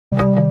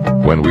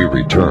when we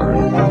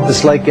return.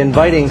 It's like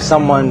inviting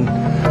someone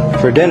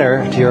for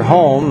dinner to your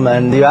home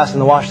and you ask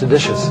them to wash the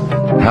dishes.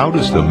 How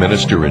does the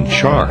minister in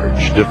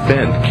charge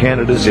defend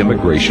Canada's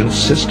immigration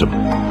system?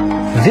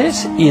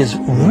 This is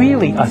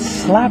really a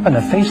slap in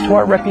the face to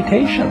our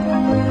reputation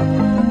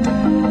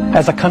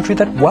as a country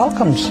that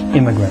welcomes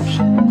immigrants.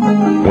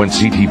 When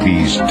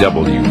CTV's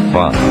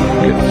W5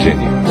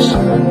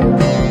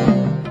 continues.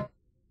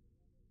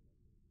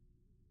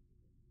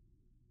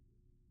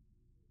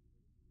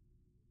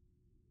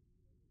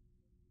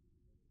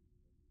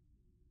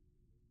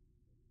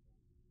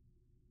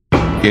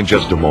 In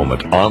just a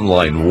moment,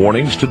 online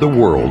warnings to the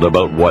world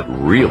about what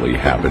really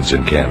happens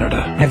in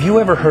Canada. Have you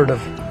ever heard of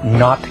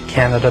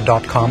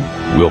notcanada.com?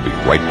 We'll be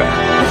right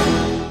back.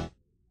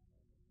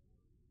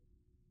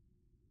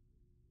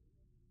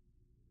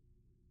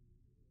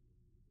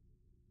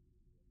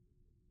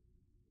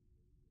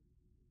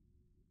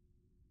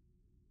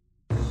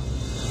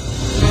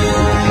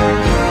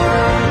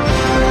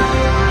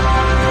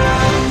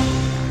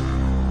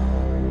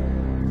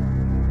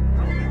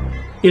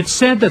 It's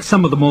said that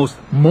some of the most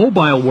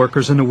mobile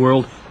workers in the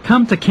world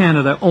come to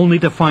Canada only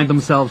to find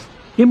themselves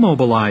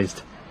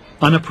immobilized,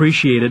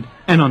 unappreciated,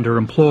 and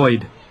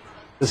underemployed.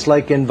 It's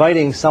like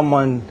inviting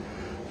someone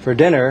for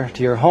dinner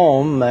to your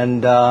home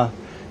and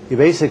you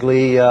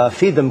basically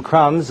feed them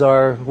crumbs,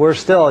 or worse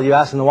still, you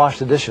ask them to wash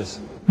the dishes.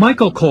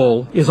 Michael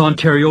Cole is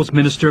Ontario's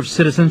Minister of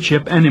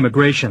Citizenship and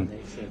Immigration.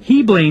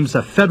 He blames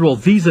a federal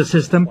visa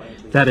system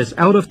that is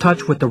out of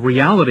touch with the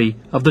reality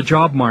of the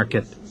job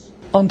market.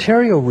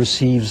 Ontario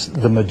receives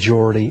the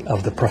majority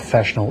of the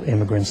professional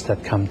immigrants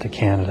that come to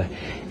Canada,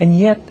 and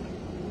yet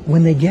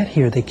when they get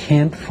here they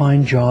can't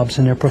find jobs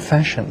in their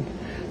profession.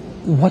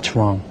 What's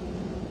wrong?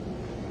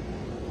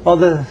 Well,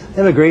 the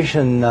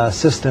immigration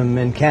system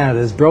in Canada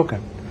is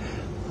broken.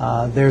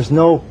 There's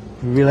no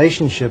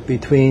relationship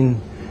between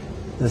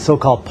the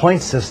so-called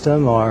point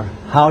system, or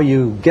how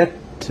you get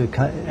to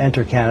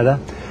enter Canada,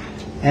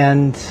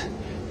 and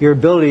your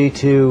ability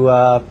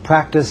to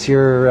practice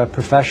your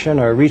profession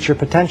or reach your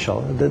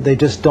potential. They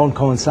just don't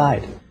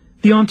coincide.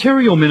 The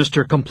Ontario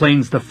minister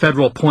complains the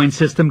federal point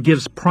system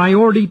gives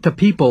priority to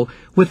people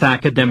with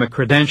academic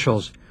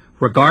credentials,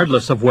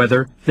 regardless of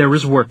whether there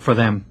is work for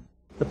them.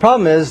 The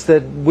problem is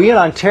that we in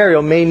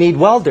Ontario may need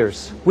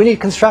welders, we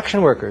need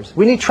construction workers,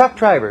 we need truck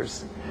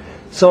drivers.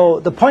 So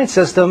the point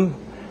system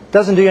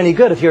doesn't do you any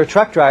good if you're a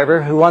truck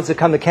driver who wants to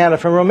come to Canada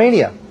from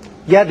Romania.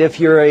 Yet if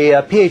you're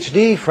a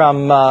PhD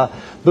from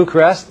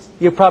Bucharest,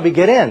 you'll probably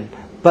get in,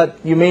 but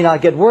you may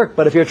not get work.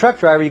 But if you're a truck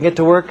driver, you can get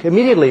to work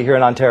immediately here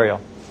in Ontario.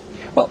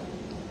 Well,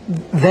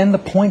 then the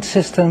point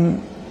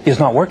system is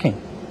not working.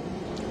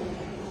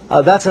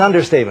 That's an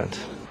understatement.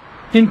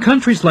 In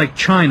countries like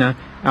China,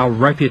 our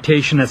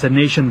reputation as a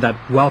nation that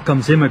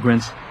welcomes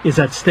immigrants is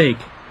at stake.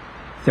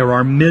 There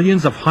are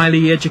millions of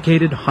highly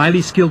educated,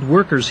 highly skilled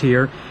workers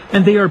here,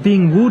 and they are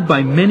being wooed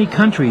by many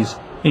countries,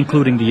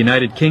 including the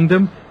United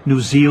Kingdom,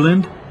 New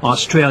Zealand,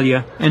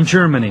 Australia, and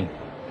Germany.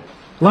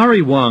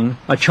 Larry Wang,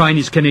 a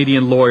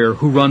Chinese-Canadian lawyer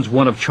who runs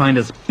one of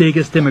China's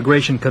biggest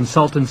immigration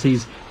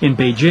consultancies in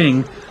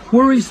Beijing,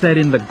 worries that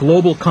in the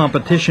global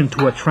competition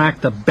to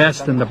attract the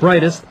best and the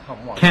brightest,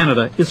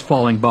 Canada is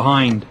falling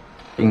behind.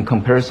 In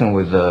comparison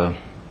with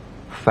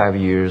 5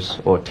 years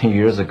or 10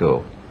 years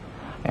ago,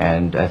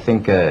 and I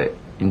think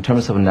in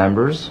terms of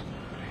numbers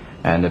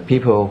and the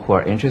people who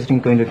are interested in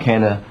going to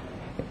Canada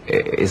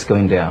is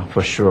going down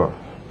for sure.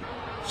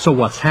 So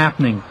what's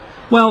happening?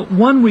 Well,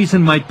 one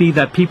reason might be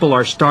that people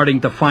are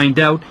starting to find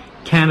out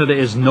Canada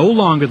is no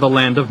longer the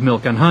land of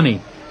milk and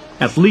honey,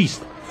 at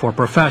least for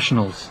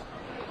professionals.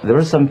 There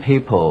are some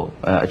people,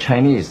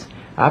 Chinese,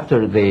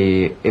 after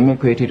they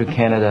immigrated to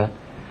Canada,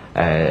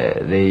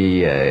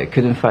 they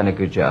couldn't find a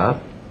good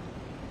job,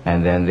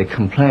 and then they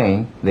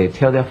complain, they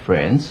tell their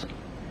friends,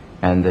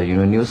 and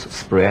news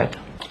spread.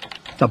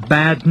 The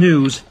bad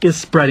news is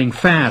spreading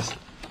fast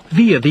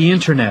via the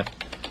internet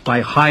by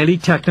highly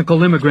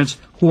technical immigrants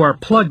who are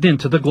plugged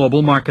into the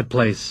global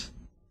marketplace.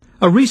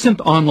 A recent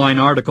online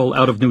article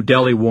out of New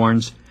Delhi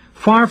warns,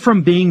 far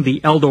from being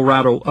the El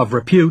Dorado of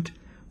repute,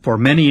 for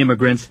many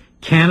immigrants,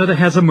 Canada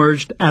has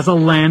emerged as a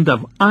land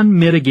of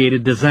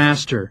unmitigated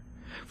disaster.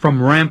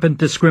 From rampant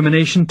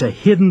discrimination to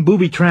hidden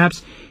booby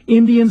traps,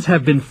 Indians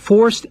have been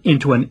forced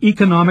into an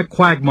economic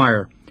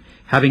quagmire,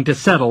 having to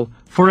settle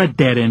for a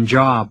dead-end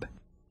job.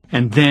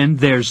 And then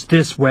there's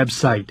this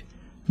website,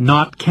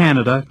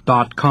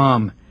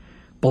 notcanada.com.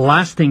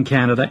 Blasting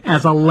Canada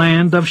as a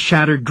land of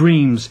shattered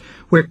dreams,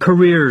 where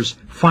careers,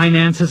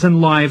 finances, and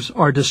lives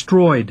are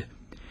destroyed.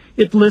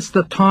 It lists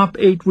the top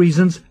 8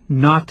 reasons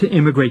not to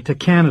immigrate to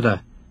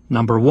Canada.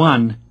 Number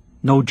 1,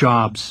 no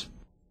jobs.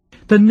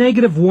 The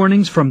negative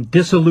warnings from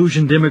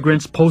disillusioned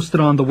immigrants posted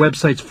on the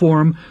website's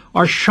forum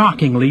are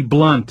shockingly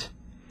blunt.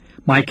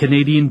 My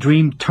Canadian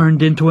dream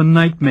turned into a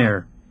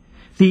nightmare.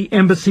 The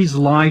embassies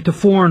lie to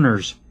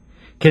foreigners.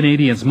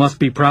 Canadians must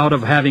be proud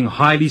of having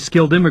highly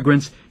skilled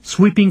immigrants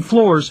sweeping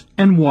floors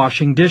and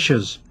washing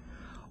dishes.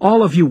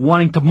 All of you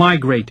wanting to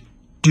migrate,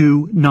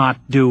 do not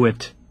do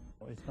it.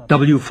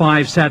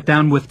 W5 sat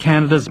down with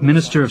Canada's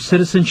Minister of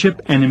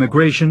Citizenship and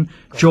Immigration,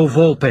 Joe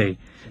Volpe,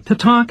 to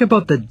talk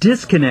about the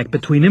disconnect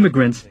between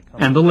immigrants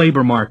and the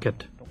labor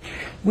market.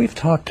 We've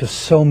talked to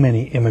so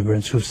many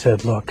immigrants who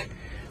said, look,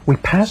 we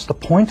passed the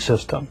point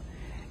system,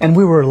 and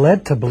we were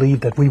led to believe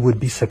that we would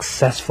be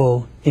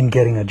successful in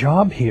getting a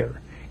job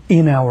here,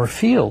 in our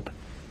field.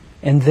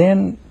 And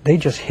then they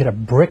just hit a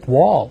brick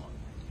wall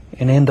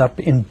and end up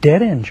in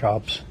dead-end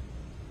jobs.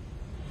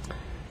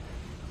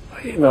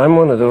 I'm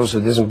one of those who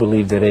doesn't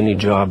believe that any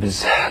job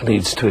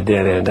leads to a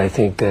dead end. I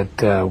think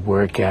that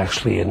work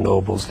actually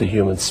ennobles the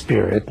human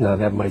spirit. Now,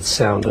 that might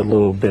sound a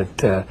little bit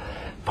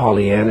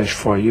Pollyannish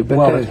for you, but...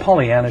 Well, it's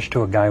Pollyannish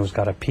to a guy who's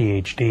got a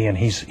PhD and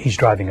he's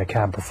driving a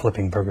cab for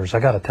flipping burgers.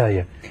 I got to tell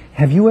you,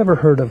 have you ever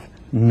heard of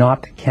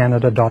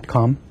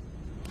notcanada.com?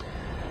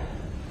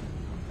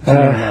 It's an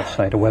internet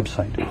site, a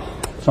website.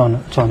 It's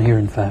on here,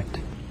 in fact.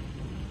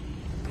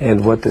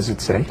 And what does it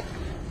say?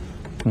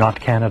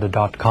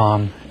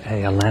 Notcanada.com,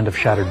 a land of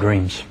shattered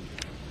dreams.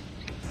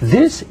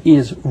 This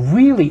is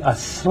really a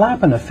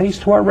slap in the face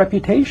to our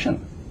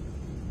reputation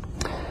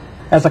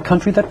as a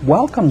country that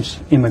welcomes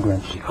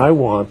immigrants. I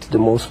want the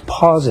most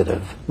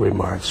positive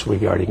remarks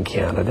regarding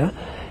Canada,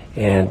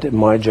 and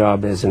my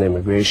job as an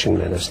immigration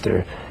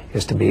minister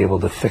is to be able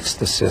to fix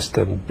the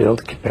system,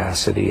 build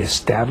capacity,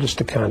 establish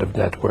the kind of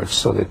networks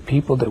so that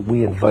people that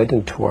we invite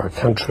into our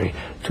country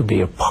to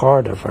be a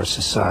part of our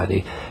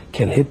society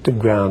can hit the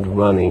ground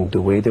running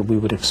the way that we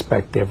would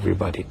expect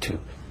everybody to.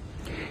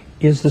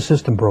 Is the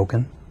system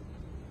broken?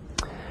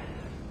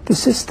 The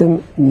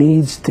system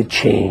needs to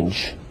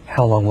change.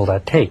 How long will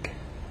that take?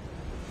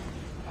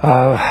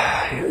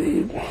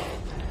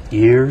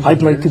 Years?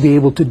 I'd like to be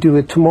able to do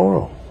it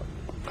tomorrow.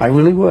 I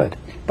really would.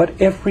 But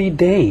every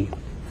day,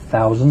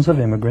 thousands of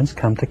immigrants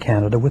come to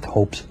Canada with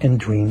hopes and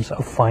dreams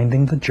of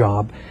finding the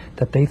job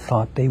that they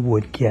thought they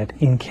would get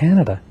in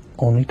Canada,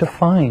 only to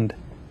find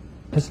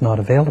it's not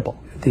available.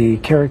 The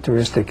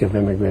characteristic of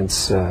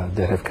immigrants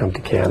that have come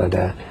to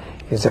Canada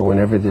is that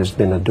whenever there's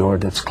been a door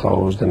that's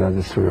closed,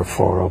 another 3 or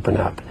 4 open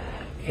up.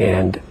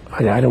 And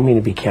I don't mean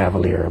to be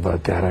cavalier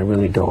about that, I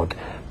really don't.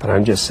 But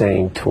I'm just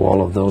saying to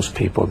all of those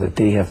people that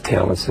they have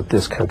talents that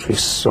this country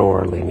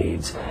sorely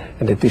needs,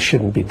 and that they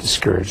shouldn't be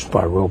discouraged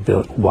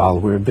while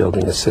we're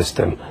building a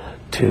system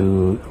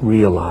to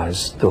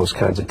realize those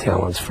kinds of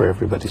talents for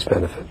everybody's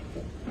benefit.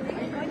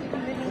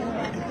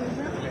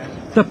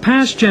 The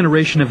past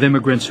generation of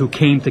immigrants who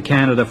came to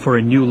Canada for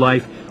a new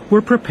life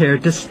were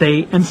prepared to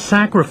stay and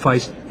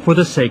sacrifice for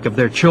the sake of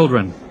their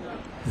children.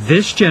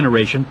 This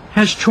generation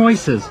has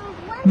choices.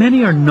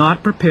 Many are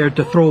not prepared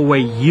to throw away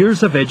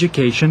years of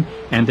education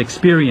and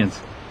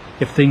experience.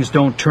 If things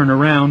don't turn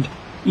around,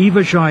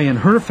 Eva Jai and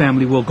her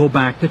family will go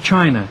back to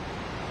China,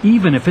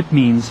 even if it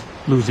means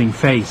losing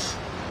face.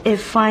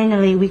 If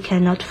finally we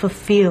cannot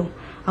fulfill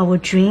our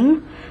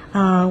dream,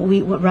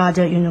 we would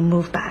rather,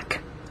 move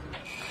back.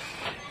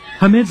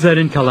 Hamid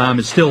Zarin Kalam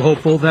is still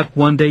hopeful that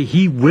one day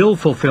he will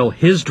fulfill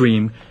his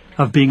dream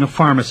of being a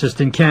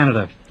pharmacist in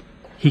Canada.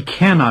 He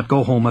cannot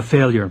go home a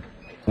failure.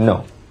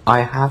 No,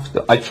 I have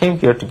to. I came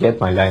here to get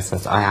my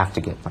license. I have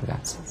to get my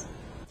license.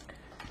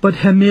 But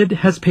Hamid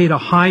has paid a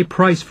high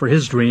price for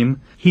his dream.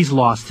 He's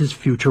lost his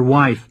future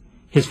wife.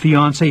 His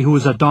fiancée, who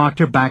is a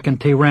doctor back in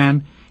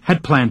Tehran,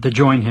 had planned to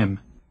join him.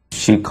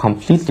 She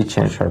completely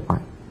changed her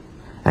mind.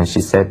 And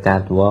she said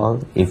that,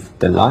 well, if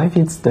the life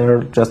is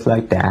there just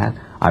like that,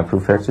 I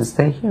prefer to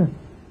stay here.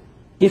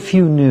 If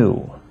you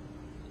knew,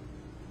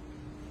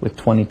 with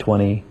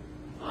 2020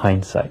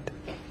 hindsight,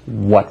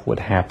 what would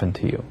happen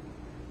to you,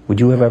 would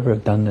you have ever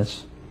done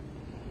this?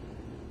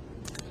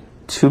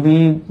 To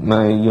be,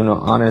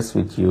 honest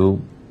with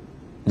you,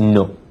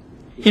 no.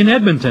 In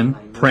Edmonton,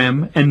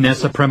 Prem and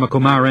Nessa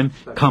Premakumaran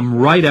come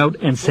right out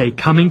and say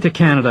coming to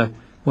Canada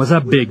was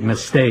a big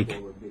mistake.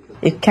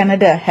 If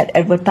Canada had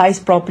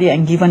advertised properly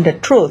and given the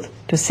truth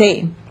to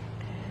say,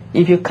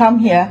 if you come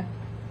here,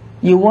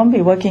 you won't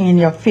be working in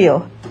your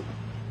field.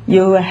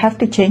 You will have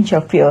to change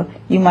your field.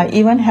 You might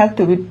even have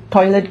to be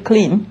toilet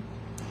clean.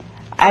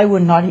 I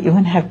would not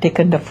even have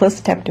taken the first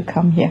step to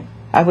come here.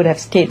 I would have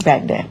stayed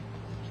back there.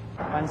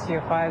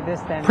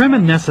 Prem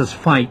and Nessa's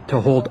fight to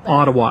hold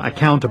Ottawa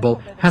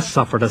accountable has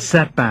suffered a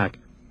setback.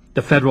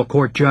 The federal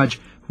court judge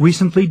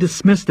recently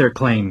dismissed their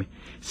claim,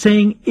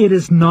 saying it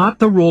is not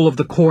the role of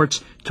the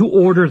courts to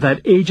order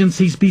that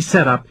agencies be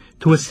set up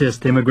to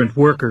assist immigrant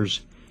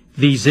workers.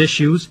 These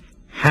issues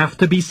have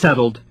to be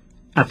settled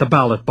at the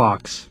ballot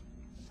box.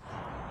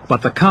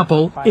 But the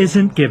couple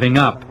isn't giving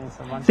up.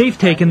 They've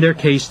taken their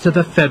case to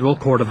the Federal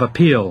Court of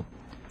Appeal.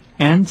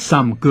 And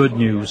some good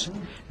news.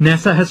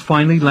 Nessa has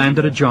finally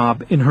landed a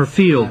job in her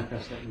field,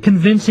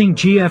 convincing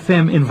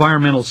GFM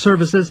Environmental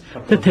Services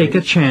to take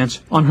a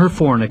chance on her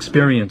foreign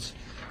experience.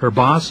 Her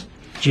boss,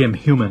 Jim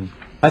Human.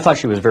 I thought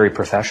she was very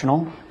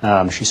professional.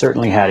 She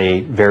certainly had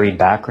a varied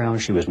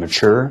background. She was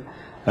mature.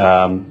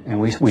 And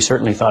we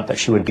certainly thought that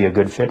she would be a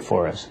good fit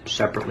for us.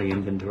 Separately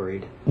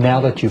inventoried.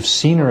 Now that you've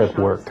seen her at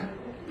work,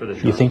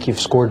 you think you've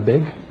scored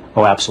big?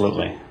 Oh,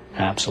 absolutely.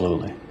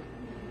 Absolutely.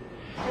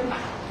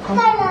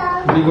 Hello.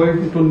 We're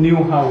going to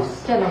new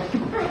house.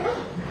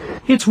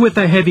 It's with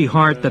a heavy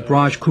heart that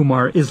Raj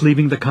Kumar is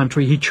leaving the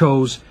country he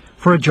chose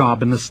for a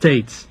job in the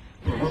States.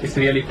 It's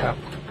really tough.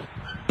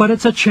 But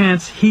it's a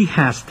chance he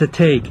has to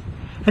take,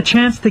 a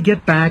chance to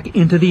get back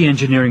into the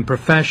engineering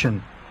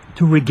profession,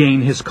 to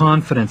regain his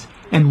confidence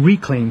and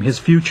reclaim his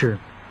future.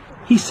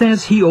 He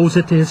says he owes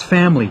it to his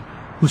family,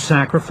 who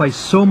sacrificed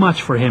so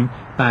much for him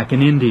back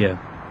in India.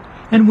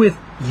 And with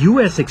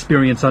U.S.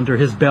 experience under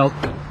his belt,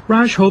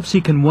 Raj hopes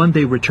he can one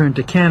day return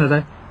to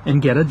Canada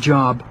and get a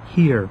job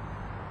here.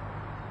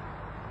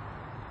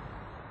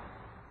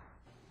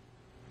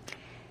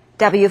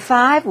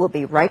 W5 will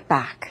be right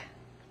back.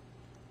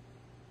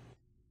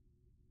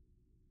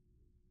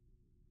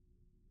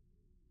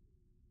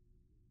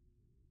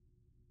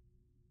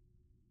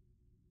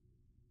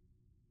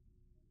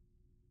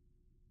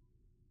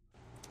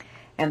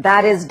 And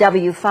that is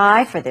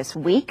W5 for this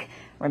week.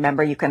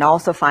 Remember, you can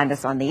also find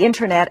us on the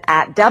internet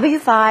at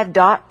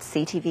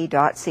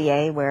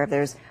w5.ctv.ca, where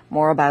there's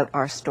more about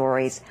our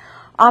stories.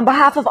 On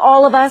behalf of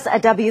all of us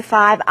at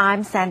W5,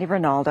 I'm Sandy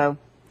Ronaldo.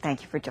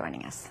 Thank you for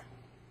joining us.